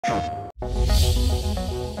The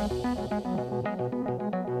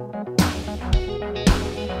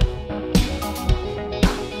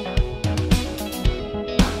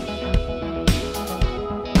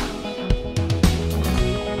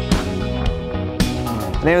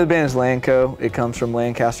name of the band is LANco. It comes from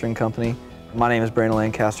Lancaster and Company. My name is Brandon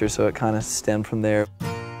Lancaster, so it kind of stemmed from there.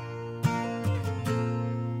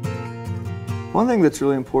 One thing that's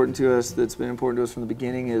really important to us, that's been important to us from the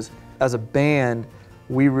beginning, is as a band,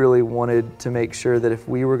 we really wanted to make sure that if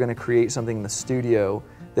we were going to create something in the studio,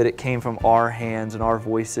 that it came from our hands and our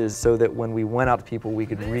voices, so that when we went out to people, we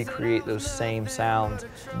could recreate those same sounds.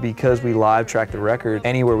 Because we live track the record,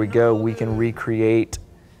 anywhere we go, we can recreate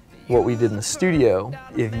what we did in the studio.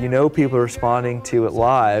 If you know people are responding to it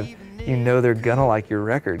live, you know they're gonna like your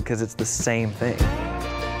record because it's the same thing.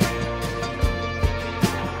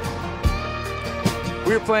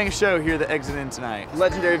 We were playing a show here at the Exit Inn tonight.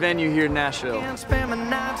 Legendary venue here in Nashville.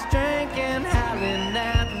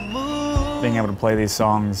 Being able to play these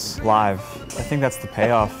songs live, I think that's the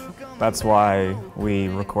payoff. That's why we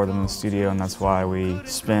record them in the studio, and that's why we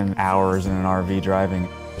spend hours in an RV driving.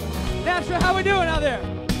 Nashville, how we doing out there?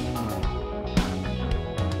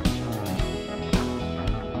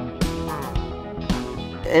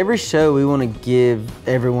 Every show we want to give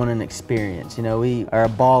everyone an experience. You know, we are a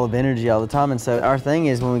ball of energy all the time, and so our thing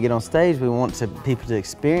is when we get on stage, we want people to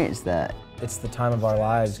experience that. It's the time of our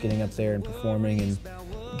lives, getting up there and performing and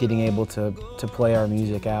getting able to play our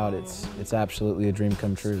music out. It's absolutely a dream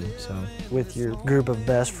come true. So with your group of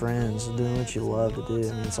best friends, doing what you love to do,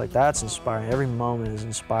 and it's like that's inspiring. Every moment is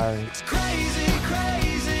inspiring. It's crazy,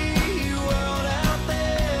 crazy world out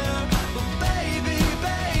there, but baby.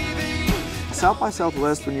 South by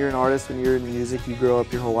Southwest, when you're an artist, when you're in music, you grow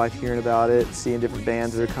up your whole life hearing about it, seeing different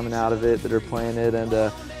bands that are coming out of it, that are playing it,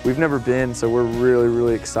 and we've never been, so we're really,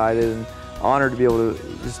 really excited and honored to be able to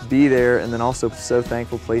just be there, and then also so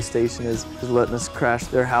thankful PlayStation is letting us crash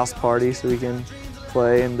their house party so we can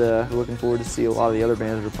play, and looking forward to see a lot of the other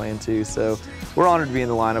bands that are playing too. So we're honored to be in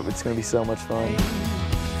the lineup. It's going to be so much fun.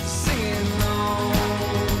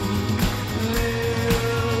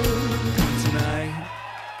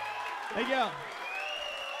 There you go.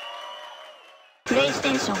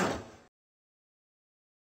 PlayStation.